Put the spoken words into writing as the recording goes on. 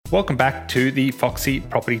Welcome back to the Foxy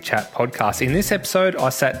Property Chat podcast. In this episode, I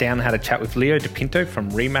sat down and had a chat with Leo DePinto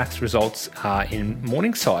from Remax Results in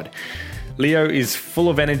Morningside. Leo is full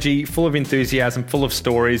of energy, full of enthusiasm, full of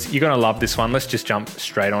stories. You're going to love this one. Let's just jump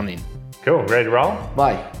straight on in. Cool. Ready to roll?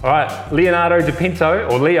 Bye. All right. Leonardo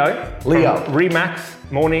DePinto, or Leo. From Remax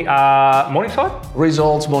Morningside?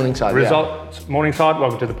 Results Morningside. Results Morningside.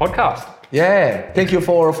 Welcome to the podcast. Yeah. Thank you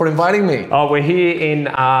for inviting me. Oh, we're here in,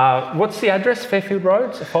 what's the address? Fairfield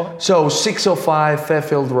Road? So 605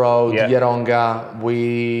 Fairfield Road, Yeah. Yeronga.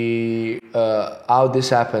 How this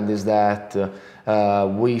happened is that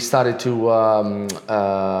we started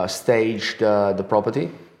to stage the property.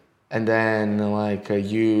 And then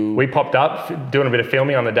We popped up doing a bit of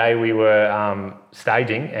filming on the day we were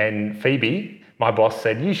staging, and Phoebe, my boss,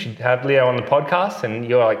 said, you should have Leo on the podcast. And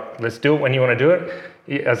you're like, let's do it when you want to do it.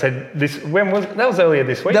 I said, that was earlier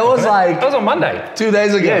this week. That was on Monday. 2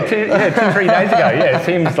 days ago. Yeah, 3 days ago. Yeah, it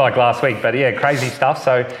seems like last week, but yeah, crazy stuff.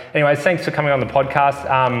 So anyways, thanks for coming on the podcast.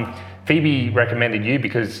 Phoebe recommended you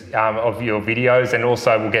because of your videos, and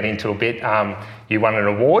also we'll get into a bit, you won an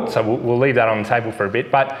award, so we'll leave that on the table for a bit.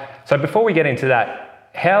 But so before we get into that,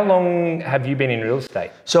 how long have you been in real estate?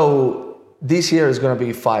 So this year is going to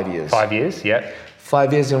be 5 years. 5 years, yeah.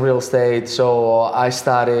 5 years in real estate. So I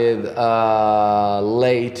started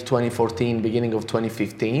late 2014, beginning of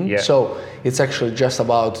 2015. Yeah. So it's actually just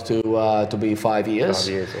about to be 5 years.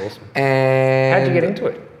 5 years, awesome. And how'd you get into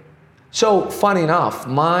it? So funny enough,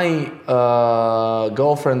 my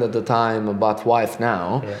girlfriend at the time, but wife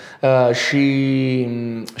now,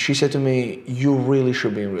 she said to me, "You really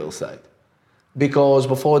should be in real estate." Because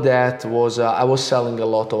before that I was selling a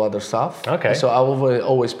lot of other stuff. Okay. So I've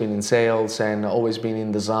always been in sales and always been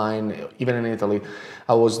in design. Even in Italy,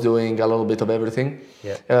 I was doing a little bit of everything.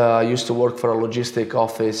 Yeah. I used to work for a logistic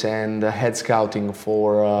office and head scouting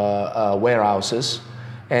for warehouses.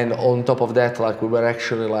 And on top of that, we were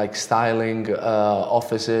actually styling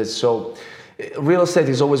offices. So real estate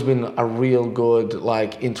has always been a real good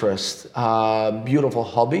interest, beautiful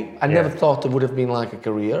hobby. I never thought it would have been a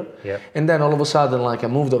career. Yeah. And then all of a sudden, I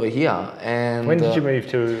moved over here. And when did you move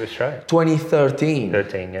to Australia? 2013.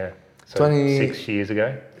 13, yeah. So 6 years ago.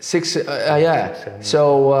 Yeah. 7 years.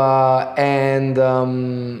 So I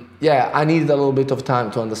needed a little bit of time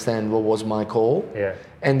to understand what was my call. Yeah.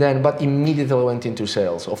 And then, but immediately went into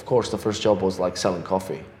sales. Of course, the first job was selling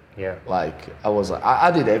coffee. Yeah.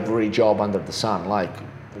 I did every job under the sun,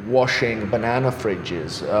 washing banana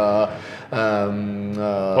fridges.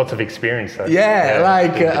 Lots of experience though. Yeah, I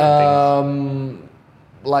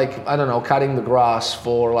don't know, cutting the grass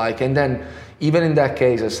for and then even in that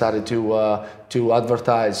case, I started to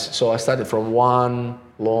advertise. So I started from one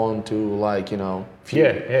lawn to few.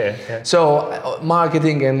 Yeah. So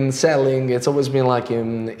marketing and selling, it's always been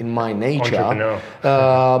in my nature. Entrepreneur.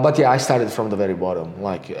 But yeah, I started from the very bottom,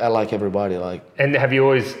 like everybody. And have you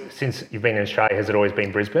always, since you've been in Australia, has it always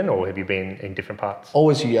been Brisbane, or have you been in different parts?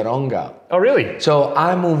 Always Yeronga. Oh, really? So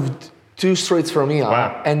I moved 2 streets from here.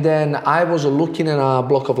 Wow. And then I was looking at a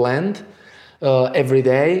block of land every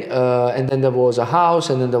day, and then there was a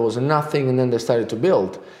house, and then there was nothing, and then they started to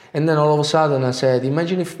build. And then all of a sudden I said,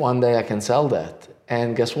 imagine if one day I can sell that.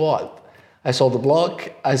 And guess what? I sold the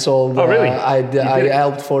block, I sold, oh, really? I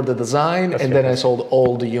helped for the design, and then I sold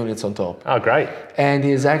all the units on top. Oh, great. And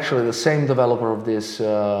he's actually the same developer of this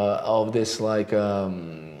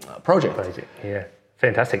project. Yeah.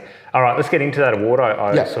 Fantastic. All right, let's get into that award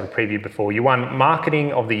I sort of previewed before. You won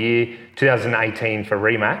Marketing of the Year 2018 for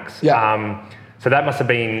Remax. Yeah. So that must have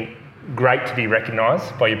been great to be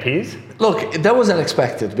recognised by your peers. Look, that was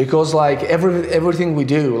unexpected because everything we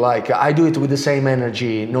do, I do it with the same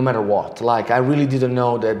energy no matter what. I really didn't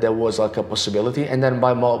know that there was a possibility. And then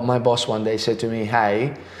my boss one day said to me,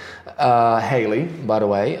 hey, Hayley, by the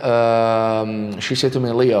way, she said to me,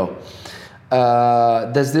 Leo,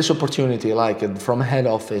 there's this opportunity, from head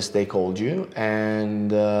office they called you and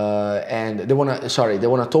they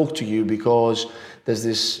wanna talk to you because there's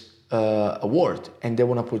this award and they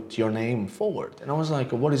wanna put your name forward. And I was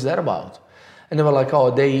like, what is that about? And they were like,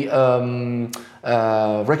 oh, they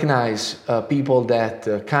recognize people that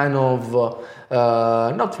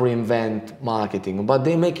not reinvent marketing, but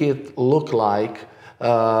they make it look like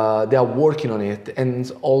they are working on it,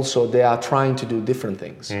 and also they are trying to do different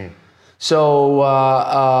things. So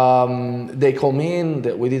they called me in,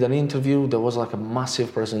 we did an interview, there was a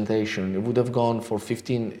massive presentation. It would have gone for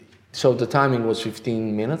 15, so the timing was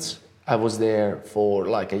 15 minutes. I was there for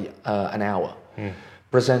an hour,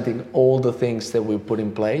 presenting all the things that we put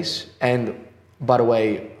in place. And by the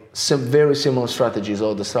way, some very similar strategies,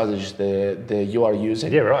 or the strategies that you are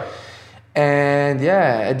using. Yeah, right. And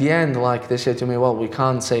yeah, at the end, like they said to me, well, we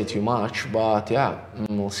can't say too much, but yeah,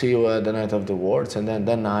 we'll see you at the night of the awards. And then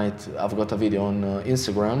that night, I've got a video on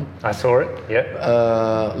Instagram. I saw it.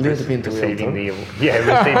 Yeah. Leo DePinto receiving the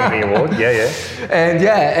award. Yeah.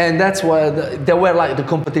 And that's where they were like the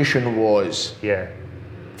competition was. Yeah.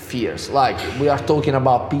 Fierce. Like we are talking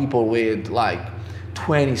about people with like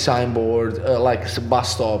 20 signboards, like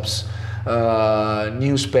bus stops.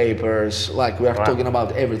 Newspapers, like we are talking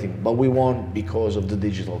about everything, but we won because of the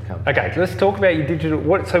digital campaign. Okay, let's talk about your digital.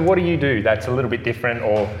 What do you do that's a little bit different,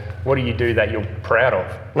 or what do you do that you're proud of?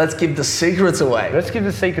 Let's give the secrets away. Let's give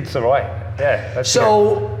the secrets away. Yeah.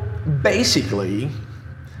 So basically,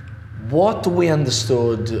 what we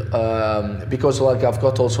understood, because like I've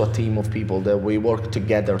got also a team of people that we work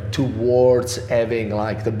together towards having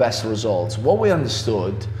like the best results. What we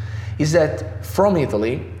understood is that from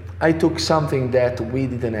Italy, I took something that we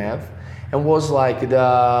didn't have, and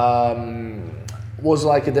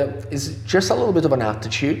is just a little bit of an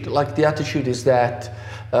attitude. Like the attitude is that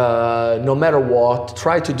no matter what,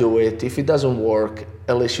 try to do it. If it doesn't work,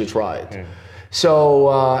 at least you tried. Mm.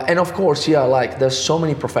 So and of course, yeah, like there's so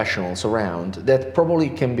many professionals around that probably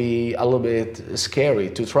can be a little bit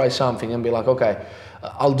scary to try something and be like, okay,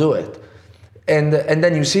 I'll do it. And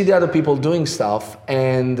then you see the other people doing stuff,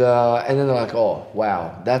 and then they're like, oh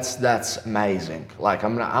wow, that's amazing. Like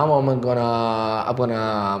I'm gonna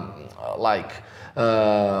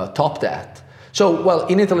top that. So well,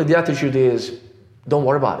 in Italy the attitude is, don't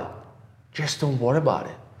worry about it. Just don't worry about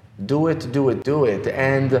it. Do it.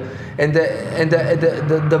 And the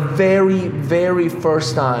very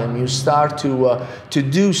first time you start to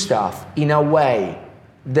do stuff in a way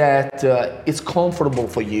that it's comfortable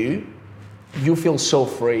for you. You feel so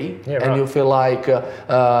free, and you feel like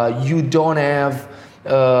you don't have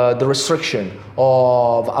the restriction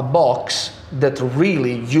of a box that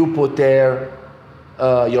really you put there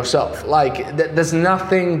yourself. Like there's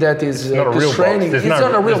nothing that is constraining. It's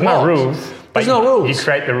not a real box. No rules. There's no rules. You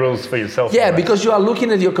create the rules for yourself. Yeah, because you are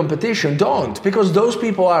looking at your competition. Don't, because those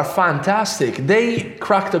people are fantastic. They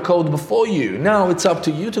crack the code before you. Now it's up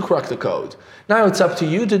to you to crack the code. Now it's up to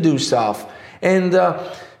you to do stuff. And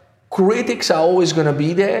critics are always going to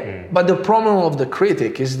be there, but the problem of the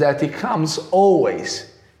critic is that it comes always,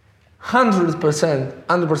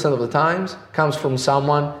 100% of the times, comes from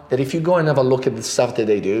someone that if you go and have a look at the stuff that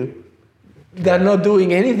they do, they're not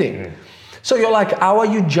doing anything. So you're like, how are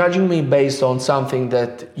you judging me based on something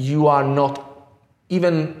that you are not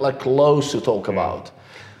even like close to talk about?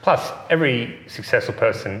 Plus, every successful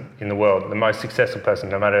person in the world, the most successful person,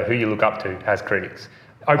 no matter who you look up to, has critics.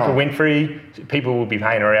 Oprah Winfrey, people will be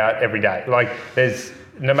paying her out every day. Like,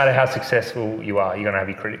 no matter how successil you are, you're going to have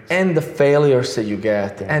your critics. And the failures that you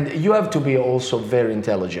get. And you have to be also very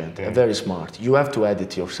intelligent, very smart. You have to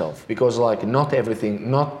edit yourself, because like not every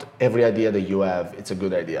idea that you have, it's a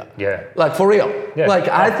good idea. Yeah. Like for real. Yeah. Like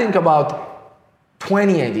I think about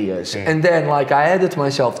 20 ideas, and then like I edit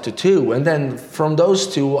myself to 2, and then from those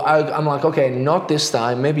 2, I'm like, okay, not this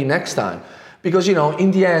time, maybe next time. Because, you know,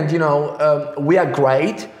 in the end, you know, we are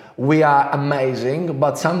great, we are amazing,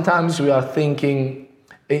 but sometimes we are thinking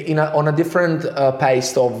on a different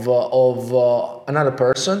pace of another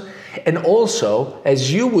person. And also,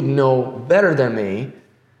 as you would know better than me,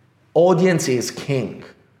 audience is king.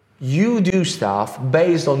 You do stuff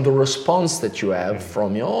based on the response that you have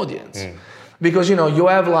from your audience. Because, you know, you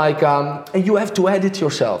have like, you have to edit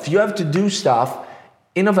yourself. You have to do stuff,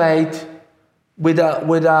 innovate with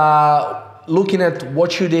looking at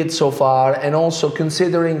what you did so far, and also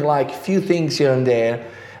considering like few things here and there,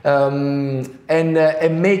 and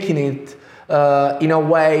making it in a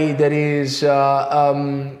way that is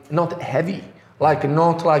not heavy, like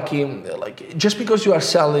not like just because you are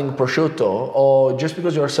selling prosciutto or just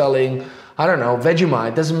because you are selling, I don't know,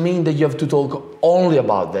 Vegemite, doesn't mean that you have to talk only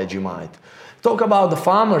about Vegemite. Talk about the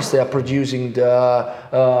farmers that are producing the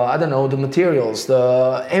I don't know, the materials,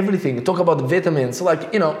 the everything. Talk about the vitamins,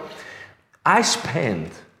 like, you know. I spend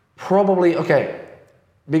probably,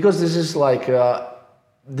 because this is like,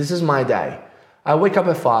 this is my day. I wake up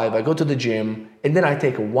at 5, I go to the gym, and then I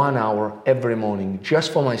take 1 hour every morning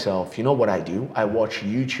just for myself. You know what I do? I watch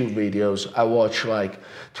YouTube videos, I watch like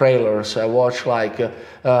trailers, I watch like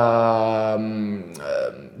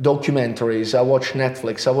documentaries, I watch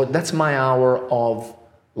Netflix. That's my hour of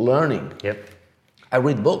learning. Yep. I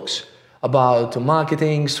read books about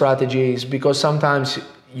marketing strategies, because sometimes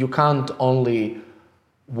you can't only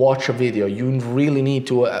watch a video. You really need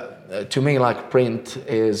to me, like print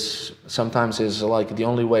is sometimes like the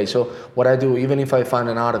only way. So what I do, even if I find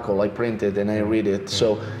an article, I print it and I read it.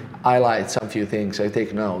 So I highlight some few things, I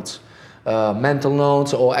take notes. mental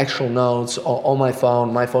notes or actual notes on my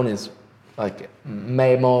phone. My phone is like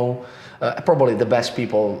Memo. Probably the best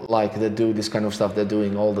people like that do this kind of stuff. They're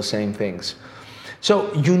doing all the same things.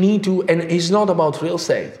 So you need to, and it's not about real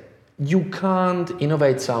estate. You can't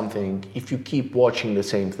innovate something if you keep watching the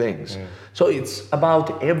same things. So it's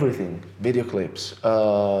about everything. Video clips.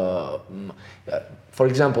 For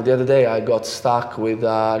example, the other day I got stuck with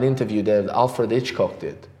an interview that Alfred Hitchcock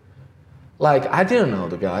did. Like, I didn't know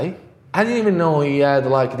the guy. I didn't even know he had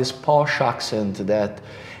like this posh accent that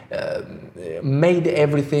made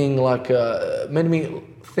everything like, made me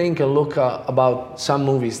think and look about some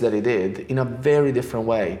movies that he did in a very different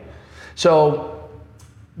way. So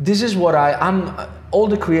this is what I'm, all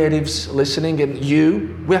the creatives listening and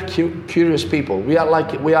you, we are curious people. We are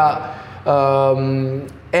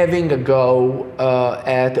having a go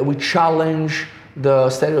we challenge the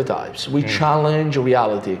stereotypes. We challenge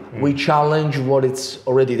reality. We challenge what it's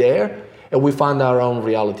already there, and we find our own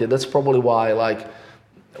reality. That's probably why, like,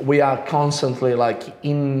 we are constantly like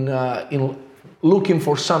in looking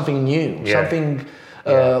for something new, something.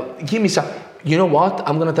 Give me some. You know what?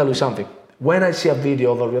 I'm gonna tell you something. When I see a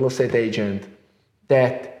video of a real estate agent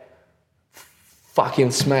that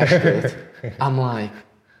fucking smashed it, I'm like,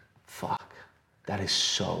 fuck. That is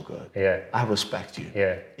so good. Yeah. I respect you.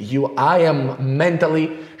 Yeah. I am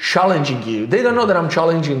mentally challenging you. They don't know that I'm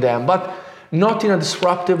challenging them, but not in a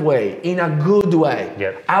disruptive way, in a good way.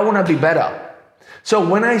 Yeah. I want to be better. So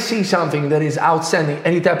when I see something that is outstanding,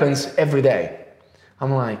 and it happens every day,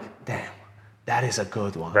 I'm like, damn, that is a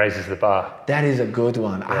good one. Raises the bar. That is a good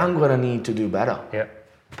one. Yeah. I'm going to need to do better. Yeah.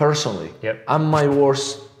 Personally. Yep. I'm my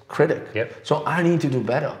worst critic. Yep. So I need to do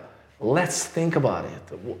better. Let's think about it.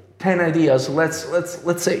 10 ideas. Let's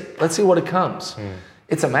see. Let's see what it comes.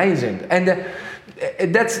 It's amazing, and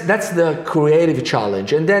that's the creative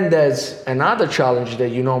challenge. And then there's another challenge that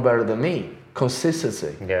you know better than me: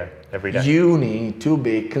 consistency. Yeah, every day. You need to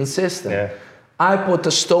be consistent. Yeah. I put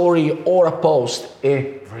a story or a post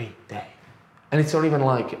every day, and it's not even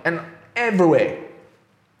like, and everywhere: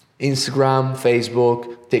 Instagram,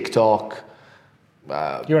 Facebook, TikTok.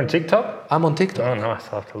 You're on TikTok? I'm on TikTok. Oh, nice.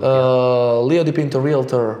 I'll have to look Leo DiPinto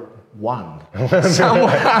Realtor 1.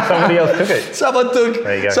 Somebody else took it. Someone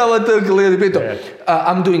took Leo DiPinto. Yeah.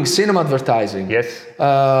 I'm doing cinema advertising. Yes.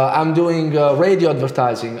 I'm doing radio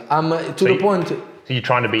advertising. I'm the point. So you're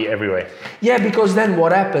trying to be everywhere. Yeah, because then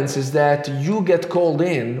what happens is that you get called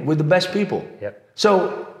in with the best people. Yep.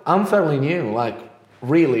 So I'm fairly new, like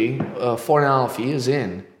really 4.5 years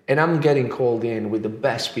in. And I'm getting called in with the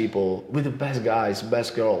best people, with the best guys,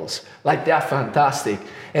 best girls. Like, they're fantastic.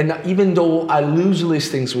 And even though I lose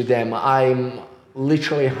listings with them, I'm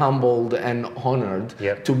literally humbled and honored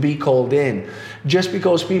to be called in. Just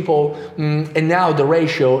because people, and now the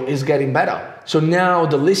ratio is getting better. So now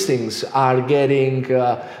the listings are getting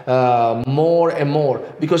more and more.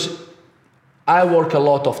 Because I work a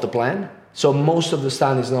lot off the plan. So most of the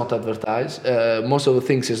stand is not advertised. Most of the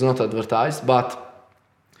things is not advertised, but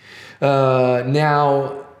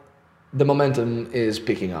now the momentum is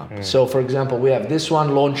picking up. So for example, we have this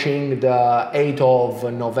one launching the 8th of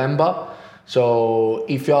November. So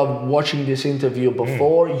if you're watching this interview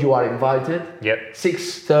before, you are invited.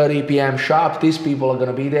 6:30 p.m. sharp, these people are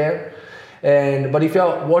gonna be there. But if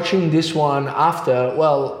you're watching this one after,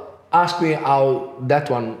 well, ask me how that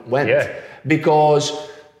one went. Because,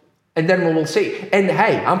 and then we will see. And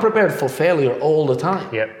hey, I'm prepared for failure all the time.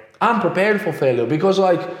 I'm prepared for failure because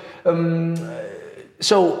like,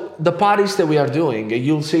 so the parties that we are doing,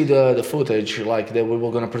 you'll see the footage like that we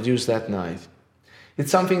were going to produce that night.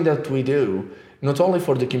 It's something that we do not only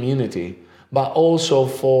for the community, but also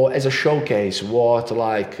for as a showcase what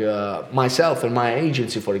like myself and my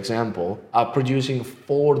agency, for example, are producing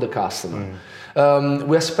for the customer.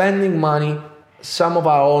 We're spending money, some of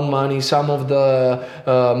our own money, some of the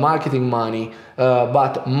marketing money,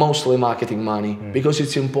 but mostly marketing money because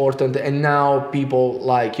it's important. And now people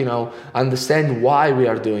like, you know, understand why we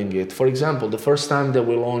are doing it. For example, the first time that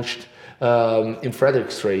we launched in Frederick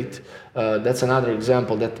Street, that's another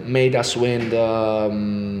example that made us win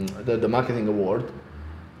the marketing award.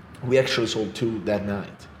 We actually sold 2 that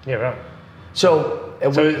night. So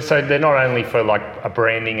they're not only for like a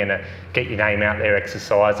branding and a get your name out there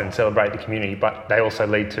exercise and celebrate the community, but they also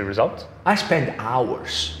lead to results? I spend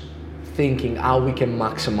hours thinking how we can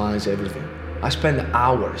maximize everything. I spend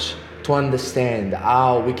hours to understand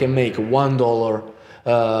how we can make $1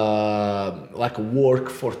 like work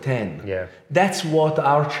for 10. That's what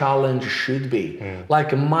our challenge should be.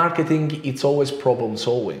 Like marketing, it's always problem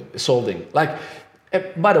solving. Like,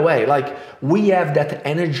 by the way, like we have that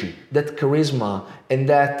energy, that charisma, and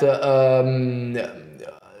that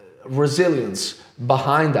resilience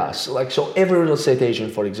behind us. Like, so every real estate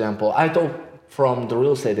agent, for example, I talk from the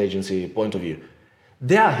real estate agency point of view,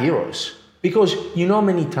 they are heroes. Because you know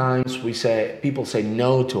many times people say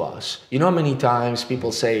no to us. You know many times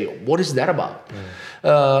people say, what is that about?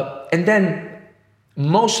 And then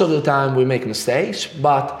most of the time we make mistakes,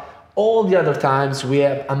 but all the other times we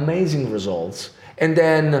have amazing results. And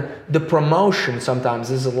then the promotion sometimes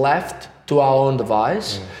is left to our own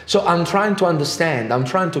device. So I'm trying to understand, I'm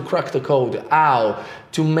trying to crack the code how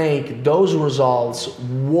to make those results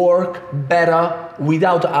work better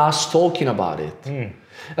without us talking about it.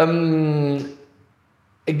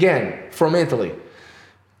 Again, from Italy,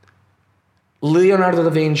 Leonardo da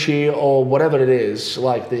Vinci or whatever it is,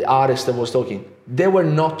 like the artist that was talking, they were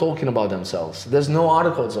not talking about themselves. There's no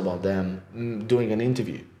articles about them doing an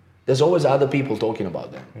interview. There's always other people talking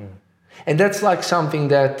about them. And that's like something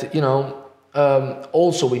that,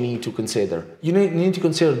 also we need to consider. You need to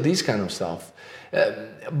consider this kind of stuff.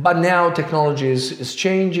 But now technology is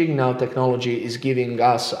changing. Now technology is giving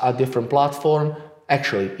us a different platform.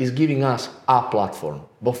 Actually, is giving us a platform.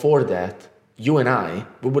 Before that, you and I,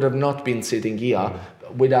 we would have not been sitting here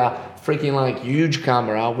with a freaking like huge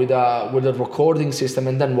camera, with a recording system,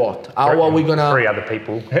 and then what? How are we gonna? 3 other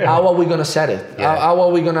people. How are we gonna set it? Yeah. How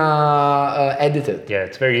are we gonna edit it? Yeah,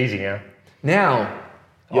 it's very easy now. Now,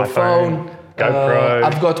 your iPhone, phone. GoPro.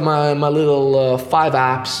 I've got my little 5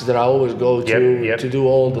 apps that I always go to to do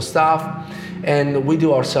all the stuff, and we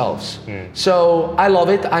do ourselves. So I love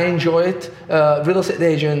it. I enjoy it. Real estate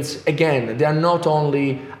agents, again, they are not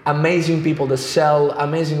only amazing people that sell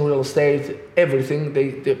amazing real estate, everything.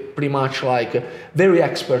 They're pretty much like very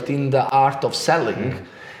expert in the art of selling,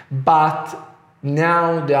 but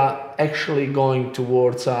now they are actually going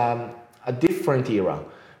towards a different era.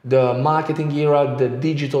 The marketing era, the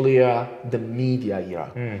digital era, the media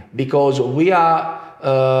era. Because we are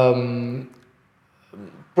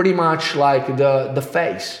pretty much like the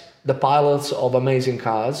face, the pilots of amazing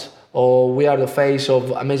cars, or we are the face of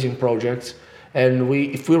amazing projects. And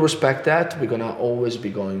if we respect that, we're gonna always be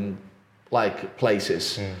going like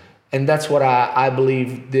places. And that's what I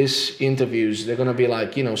believe these interviews, they're gonna be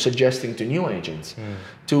like, suggesting to new agents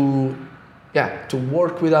to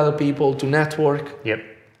work with other people, to network. Yep.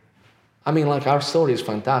 I mean, like, our story is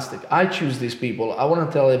fantastic. I choose these people. I want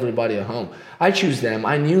to tell everybody at home. I choose them.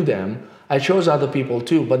 I knew them. I chose other people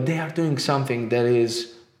too, but they are doing something that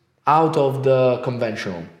is out of the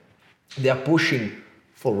conventional. They are pushing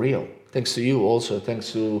for real. Thanks to you also.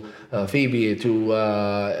 Thanks to Phoebe, to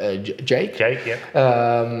Jake. Jake, yeah.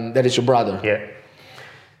 That is your brother. Yeah.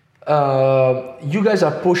 You guys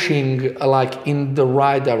are pushing like in the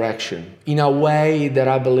right direction in a way that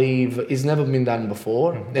I believe is never been done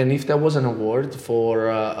before. And if there was an award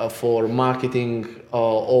for marketing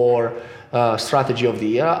or strategy of the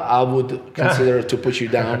year, I would consider to put you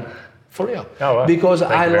down for real. Oh, wow. Because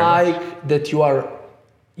Thank I you very like much. that you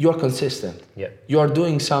are consistent. Yeah. You are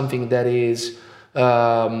doing something that is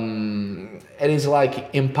it is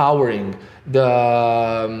like empowering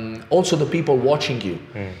also the people watching you.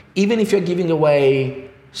 Even if you're giving away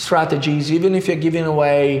strategies, even if you're giving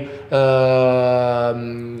away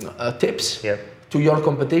tips to your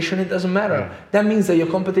competition, it doesn't matter. That means that your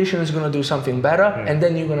competition is going to do something better, and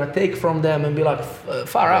then you're going to take from them and be like,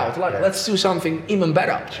 far out, like let's do something even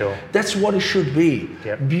better. Sure. That's what it should be.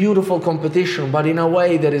 Beautiful competition, but in a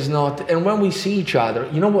way that is not. And when we see each other,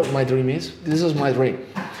 you know what my dream is? This is my dream.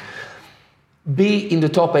 Be in the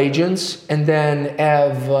top agents and then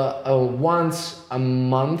have once a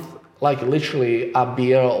month, like literally a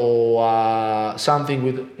beer or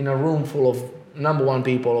something in a room full of number one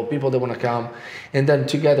people or people that want to come, and then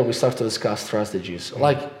together we start to discuss strategies.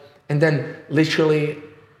 And then literally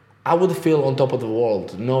I would feel on top of the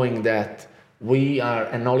world knowing that we are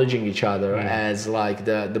acknowledging each other as like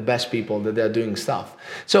the best people, that they're doing stuff.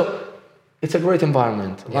 So it's a great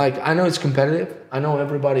environment. Like, I know it's competitive. I know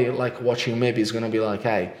everybody like watching maybe is going to be like,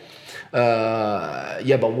 hey,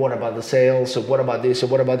 but what about the sales? Or what about this? Or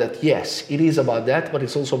what about that? Yes, it is about that, but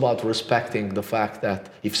it's also about respecting the fact that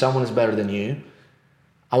if someone is better than you,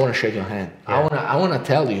 I want to shake your hand. I want to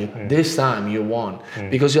tell you this time you won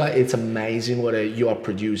because it's amazing what you are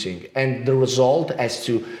producing, and the result has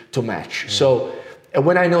to match. So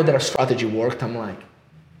when I know that a strategy worked, I'm like,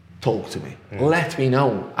 talk to me. Let me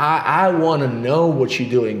know. I want to know what you're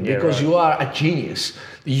doing because you are a genius.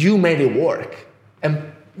 You made it work,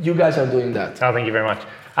 and you guys are doing that. Oh, thank you very much.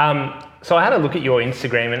 So I had a look at your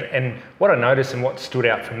Instagram, and what I noticed and what stood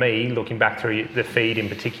out for me, looking back through the feed in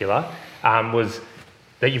particular, was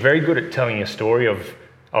that you're very good at telling a story of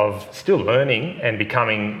of still learning and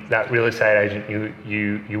becoming that real estate agent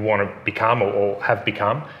you want to become or have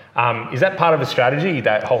become. Is that part of a strategy,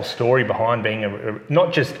 that whole story behind being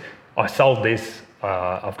not just, I sold this,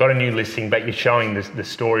 I've got a new listing, but you're showing the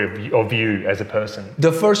story of you as a person?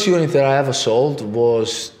 The first unit that I ever sold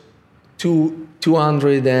was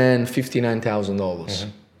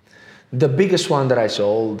 $259,000. The biggest one that I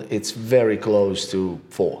sold, it's very close to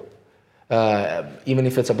 4. Even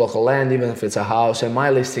if it's a block of land, even if it's a house, and my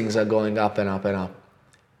listings are going up and up and up.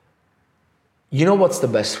 You know what's the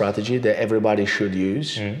best strategy that everybody should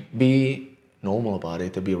use? Be normal about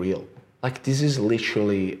it, to be real. Like, this is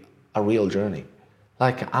literally a real journey.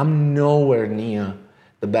 Like, I'm nowhere near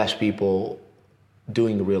the best people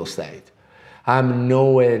doing real estate. I'm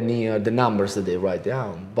nowhere near the numbers that they write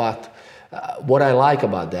down. But what I like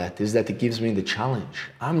about that is that it gives me the challenge.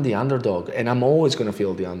 I'm the underdog, and I'm always going to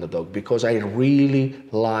feel the underdog because I really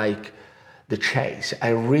like the chase. I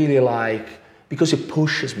really like, because it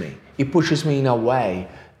pushes me. It pushes me in a way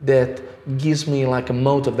that gives me like a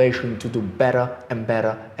motivation to do better and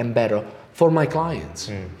better and better for my clients.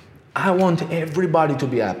 I want everybody to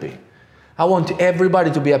be happy. I want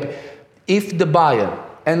everybody to be happy. If the buyer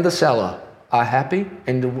and the seller are happy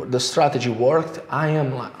and the strategy worked, I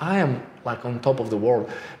am like on top of the world,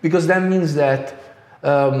 because that means that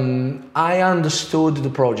I understood the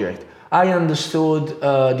project, I understood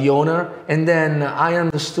the owner, and then I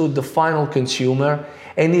understood the final consumer.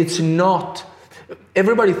 And it's not,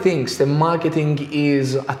 everybody thinks that marketing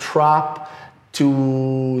is a trap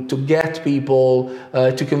to get people,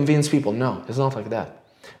 to convince people. No, it's not like that.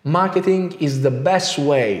 Marketing is the best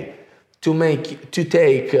way to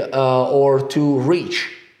take or to reach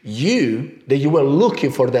you, that you were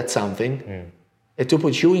looking for that something, and to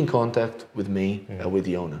put you in contact with me, with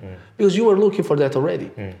the owner, because you were looking for that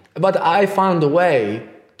already. But I found a way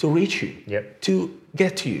to reach you, to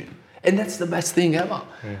get to you, and that's the best thing ever.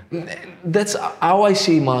 That's how I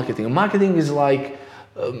see marketing. Marketing is like,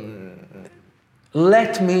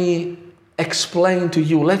 let me explain to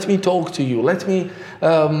you, let me talk to you, let me,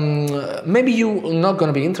 maybe you're not going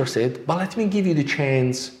to be interested, but let me give you the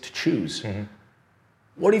chance to choose.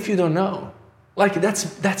 What if you don't know? Like,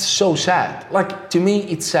 that's so sad. Like, to me,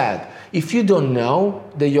 it's sad. If you don't know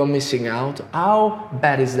that you're missing out, how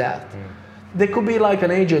bad is that? There could be like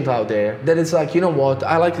an agent out there that is like, you know what,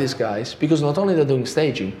 I like these guys, because not only they're doing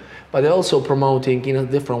staging, but they're also promoting in a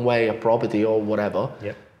different way a property or whatever.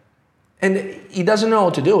 And he doesn't know how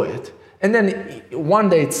to do it. And then one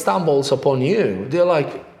day it stumbles upon you. They're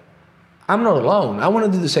like, I'm not alone. I want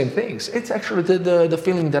to do the same things. It's actually the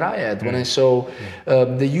feeling that I had when I saw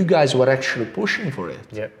that you guys were actually pushing for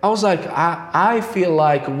it. I was like, I feel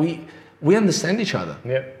like we understand each other.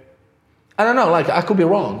 I don't know, like, I could be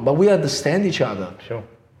wrong, but we understand each other.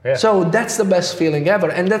 So that's the best feeling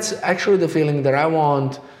ever. And that's actually the feeling that I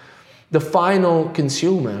want the final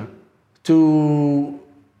consumer to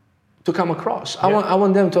come across. I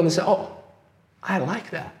want them to understand, oh, I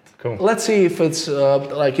like that. Let's see if it's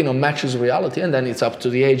matches reality, and then it's up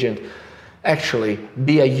to the agent. Actually,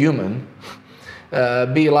 be a human,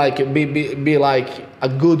 be like a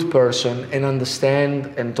good person, and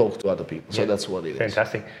understand and talk to other people. So that's what it is.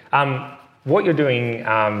 Fantastic. What you're doing,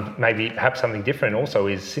 maybe perhaps something different also,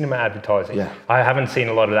 is cinema advertising. I haven't seen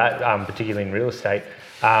a lot of that, particularly in real estate.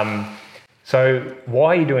 So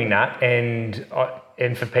why are you doing that?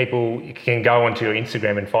 And for people, you can go onto your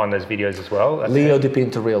Instagram and find those videos as well. Leo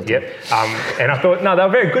Dipinto Realtor. And I thought, no, they were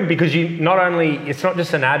very good, because you not only, it's not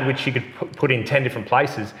just an ad which you could put in 10 different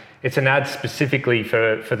places, it's an ad specifically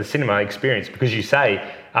for the cinema experience, because you say,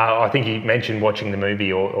 I think you mentioned watching the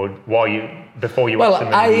movie or before you watch the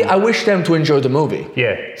movie. Well, I wish them to enjoy the movie.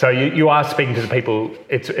 So you are speaking to the people,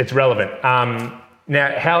 it's relevant.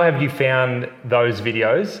 Now, how have you found those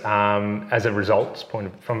videos as a results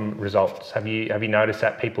from results? Have you noticed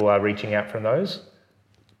that people are reaching out from those?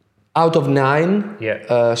 Out of 9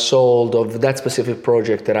 sold of that specific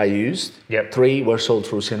project that I used, 3 were sold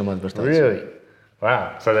through cinema advertising. Really?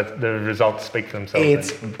 Wow. So that the results speak for themselves.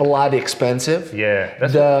 It's bloody expensive.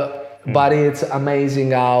 That's but it's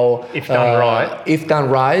amazing how if done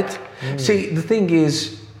right. See, the thing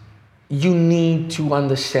is, you need to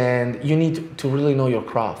understand, you need to really know your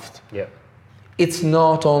craft. It's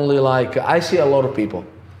not only like, I see a lot of people,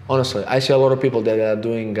 honestly, I see a lot of people that are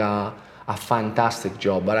doing a fantastic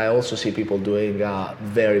job, but I also see people doing a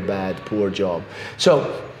very bad, poor job.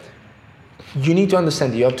 So you need to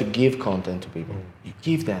understand that you have to give content to people. You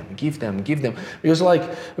give them. Because like,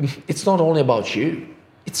 it's not only about you.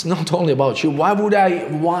 It's not only about you. Why would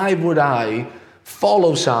I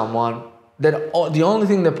follow someone that the only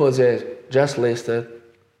thing that puts is just listed,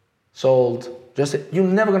 sold, You're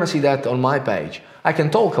never gonna see that on my page. I can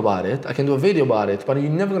talk about it, I can do a video about it, but you're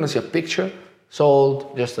never gonna see a picture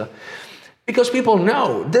sold, because people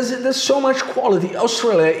know there's so much quality.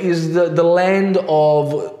 Australia is the land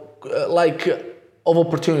of of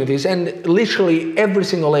opportunities, and literally every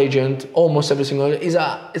single agent, almost every single agent,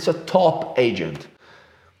 is a top agent.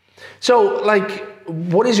 So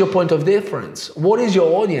what is your point of difference? What is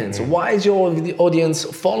your audience? Why is your audience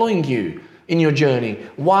following you in your journey?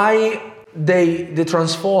 Why they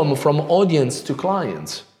transform from audience to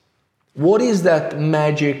clients? What is that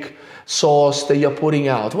magic sauce that you're putting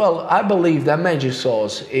out? Well, I believe that magic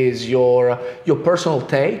sauce is your personal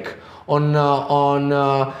take on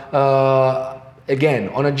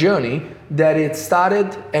a journey that it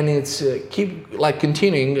started, and it's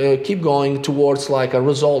keep going towards a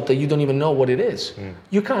result that you don't even know what it is.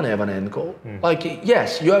 You can't have an end goal.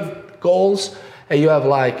 Yes, you have goals and you have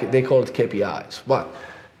they call it KPIs, but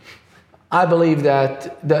I believe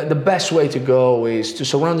that the best way to go is to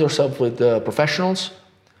surround yourself with professionals,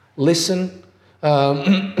 listen,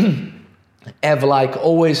 have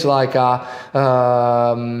always a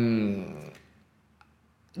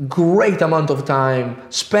great amount of time,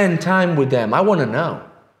 spend time with them. I want to know.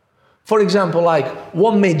 For example,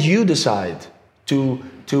 what made you decide to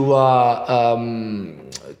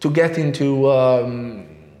get into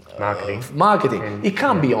marketing? It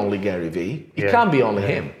can't be only Gary Vee. It can't be only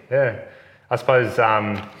him. Yeah, I suppose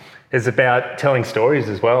it's about telling stories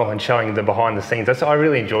as well and showing the behind the scenes. I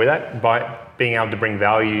really enjoy that, by being able to bring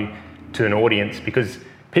value to an audience, because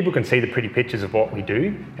people can see the pretty pictures of what we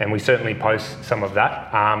do, and we certainly post some of that.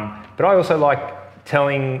 But I also like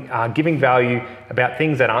giving value about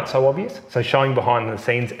things that aren't so obvious. So showing behind the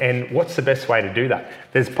scenes and what's the best way to do that.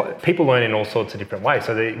 There's people learn in all sorts of different ways.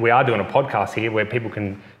 So we are doing a podcast here where people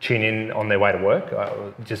can tune in on their way to work,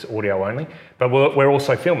 just audio only. But we're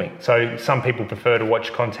also filming. So some people prefer to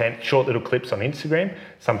watch content, short little clips on Instagram.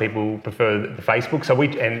 Some people prefer the Facebook. So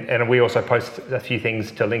we also post a few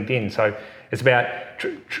things to LinkedIn. So it's about,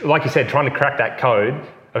 like you said, trying to crack that code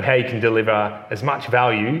of how you can deliver as much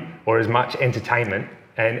value or as much entertainment,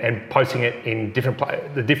 and posting it in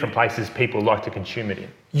the different places people like to consume it in.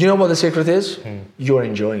 You know what the secret is? You're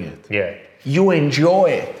enjoying it. Yeah. You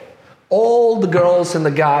enjoy it. All the girls and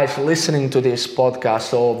the guys listening to this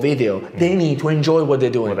podcast or video, they need to enjoy what they're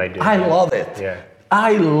doing. What they do. I love it. Yeah.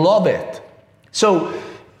 I love it. So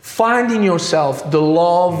find in yourself the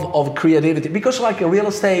love of creativity, because real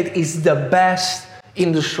estate is the best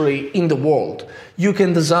industry in the world. You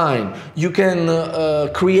can design, you can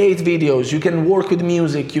create videos, you can work with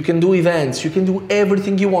music, you can do events, you can do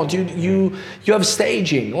everything you want. You have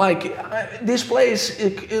staging. This place,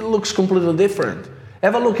 it looks completely different.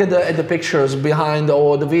 Have a look at the pictures behind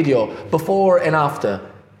or the video, before and after.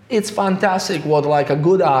 It's fantastic what a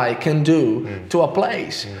good eye can do to a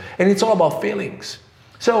place. And it's all about feelings.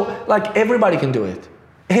 So everybody can do it.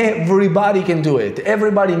 Everybody can do it.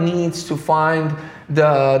 Everybody needs to find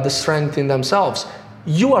the strength in themselves.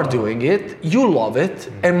 You are doing it, you love it,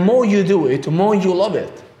 and more you do it, more you love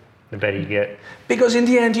it. The better you get. Because in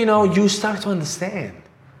the end, you start to understand.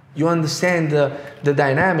 You understand the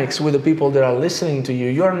dynamics with the people that are listening to you.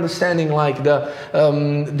 You're understanding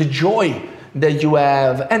the joy that you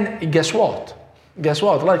have. And guess what?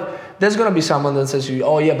 There's gonna be someone that says to you,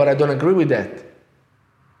 oh yeah, but I don't agree with that.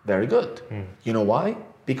 Very good. You know why?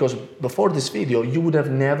 Because before this video, you would have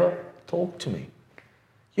never talked to me.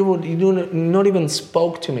 You not even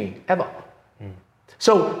spoke to me, ever.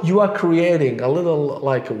 So you are creating a little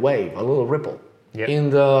a wave, a little ripple. Yep.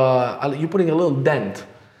 You're putting a little dent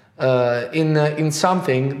in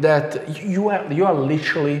something that you are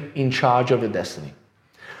literally in charge of your destiny.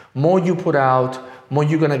 More you put out, more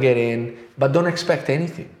you're gonna get in, but don't expect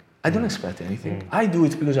anything. I don't expect anything. I do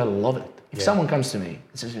it because I love it. If someone comes to me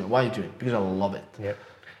and says, why are you doing it? Because I love it. Yep.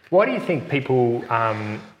 Why do you think people,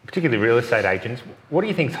 particularly real estate agents, what do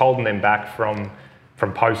you think is holding them back from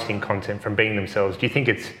posting content, from being themselves? Do you think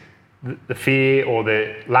it's the fear or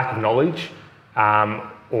the lack of knowledge,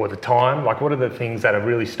 or the time? What are the things that are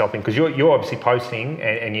really stopping? Because you're obviously posting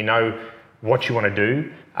and you know what you want to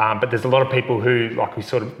do, but there's a lot of people who, like we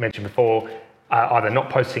sort of mentioned before, are either not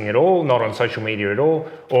posting at all, not on social media at all,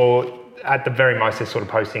 or at the very most they're sort of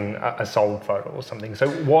posting a sold photo or something. So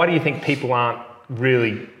why do you think people aren't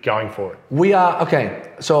really going for it?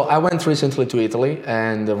 So I went recently to Italy,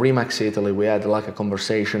 and Remax Italy, we had a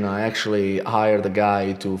conversation. I actually hired a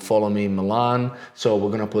guy to follow me in Milan, so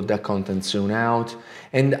we're gonna put that content soon out.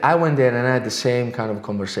 And I went there and I had the same kind of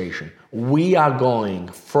conversation. We are going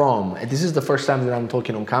from, and this is the first time that I'm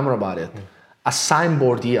talking on camera about it, a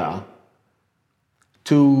signboard era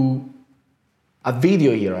to a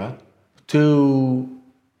video era to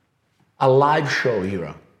a live show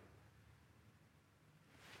hero.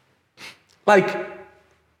 Like,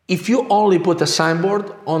 if you only put a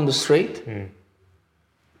signboard on the street,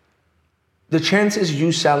 the chances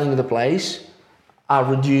you selling the place are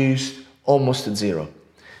reduced almost to zero.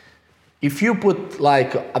 If you put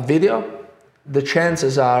like a video, the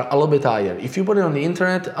chances are a little bit higher. If you put it on the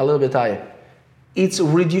internet, a little bit higher. It's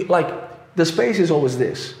like the space is always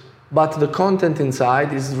this, but the content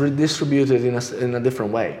inside is redistributed in a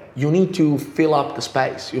different way. You need to fill up the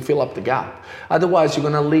space, you fill up the gap. Otherwise, you're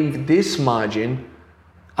gonna leave this margin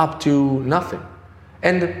up to nothing.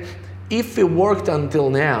 And if it worked until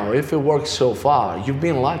now, if it worked so far, you've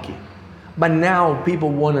been lucky. But now people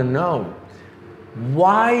wanna know,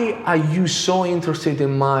 why are you so interested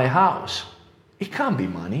in my house? It can't be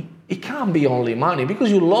money. It can't be only money, because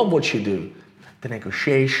you love what you do. The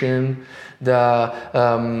negotiation, the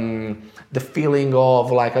feeling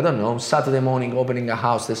of like, I don't know, Saturday morning opening a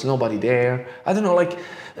house, there's nobody there. I don't know, like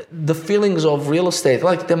the feelings of real estate,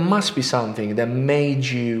 like there must be something that made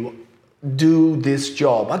you do this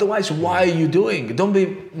job. Otherwise, why are you doing it? Don't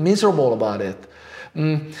be miserable about it.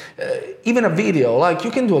 Even a video, like you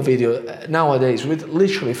can do a video nowadays with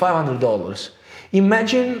literally $500.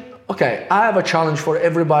 Imagine, okay, I have a challenge for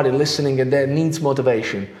everybody listening and that needs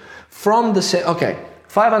motivation. From the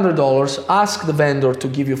 $500, ask the vendor to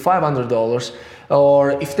give you $500,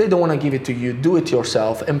 or if they don't want to give it to you, do it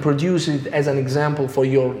yourself and produce it as an example for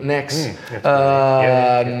your next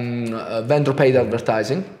vendor paid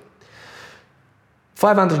advertising.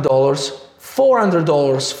 $500,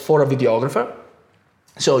 $400 for a videographer.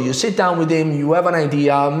 So you sit down with him, you have an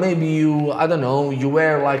idea, maybe you, I don't know, you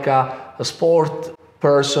were like a sport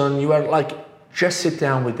person, you were like, just sit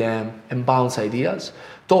down with them and bounce ideas.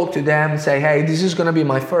 Talk to them, say, hey, this is gonna be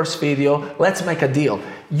my first video, let's make a deal.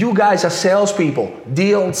 You guys are salespeople,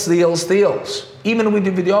 deals, deals, deals. Even with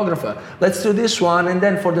the videographer, let's do this one, and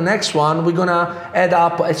then for the next one, we're gonna add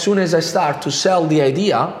up, as soon as I start to sell the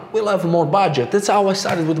idea, we'll have more budget. That's how I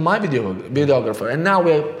started with my videographer, and now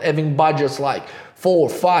we're having budgets like $4,000,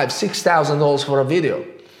 $5,000, $6,000 for a video.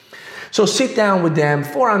 So sit down with them,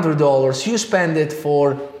 $400, you spend it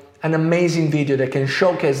for an amazing video that can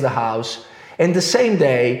showcase the house, and the same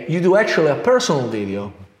day, you do actually a personal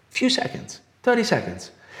video, few seconds, 30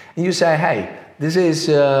 seconds. And you say, hey, this is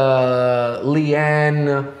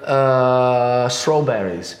Leanne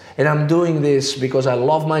Strawberries. And I'm doing this because I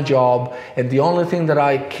love my job. And the only thing that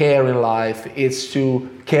I care in life is to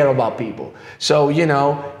care about people. So, you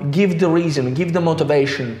know, give the reason, give the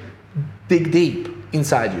motivation, dig deep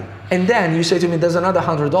inside you. And then you say to me, there's another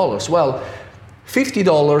 $100. Well,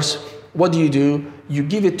 $50, what do? You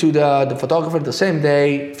give it to the photographer the same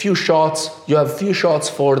day, few shots, you have few shots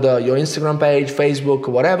for your Instagram page, Facebook,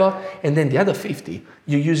 whatever, and then the other 50,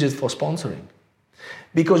 you use it for sponsoring.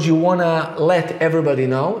 Because you wanna let everybody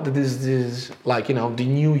know that this is like, you know, the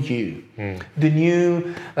new you. The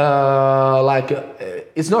new,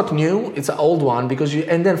 it's not new, it's an old one, because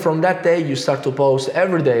and then from that day you start to post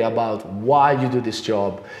every day about why you do this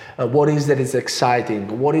job, what is that is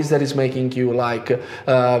exciting, what is that is making you like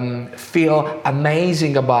feel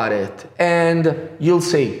amazing about it. And you'll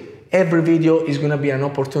see, every video is gonna be an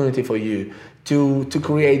opportunity for you to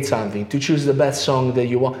create something, to choose the best song that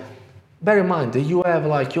you want. Bear in mind that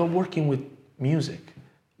you're working with music.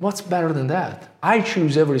 What's better than that? I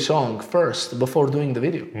choose every song first before doing the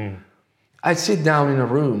video. I sit down in a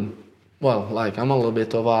room. Well, like I'm a little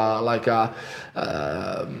bit of a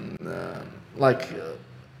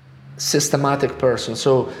systematic person.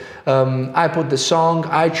 So I put the song,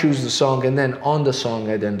 I choose the song, and then on the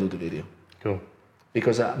song I then do the video. Cool.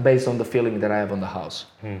 Because based on the feeling that I have on the house.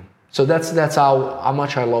 So that's how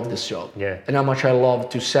much I love this job. Yeah. And how much I love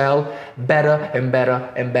to sell better and better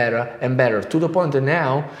and better and better. To the point that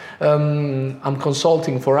now I'm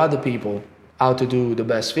consulting for other people how to do the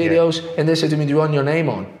best videos. And they say to me, do you want your name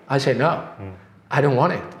on? I say, no, I don't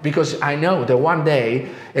want it. Because I know that one day,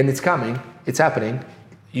 and it's coming, it's happening,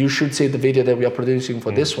 you should see the video that we are producing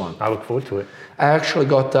for this one. I look forward to it. I actually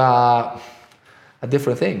got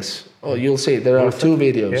different things. Oh, you'll see, there are 2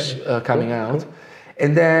 videos coming out. Cool.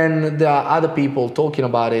 And then there are other people talking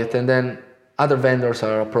about it, and then other vendors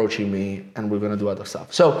are approaching me, and we're gonna do other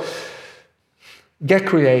stuff. So get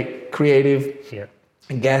creative,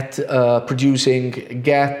 get producing,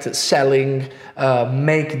 get selling,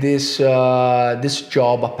 make this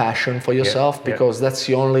job a passion for yourself, because that's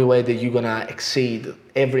the only way that you're gonna exceed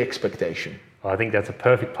every expectation. Well, I think that's a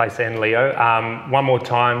perfect place to end, Leo. One more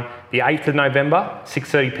time, the 8th of November,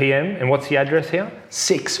 6:30 p.m. And what's the address here?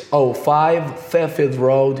 605 Fairfield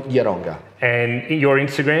Road, Yeronga. And your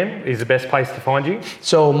Instagram is the best place to find you?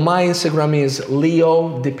 So my Instagram is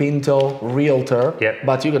Leo DiPinto Realtor. Yep.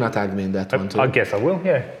 But you're gonna tag me in that one too. I guess I will,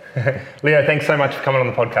 yeah. Leo, thanks so much for coming on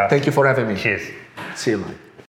the podcast. Thank you for having me. Cheers. See you, mate.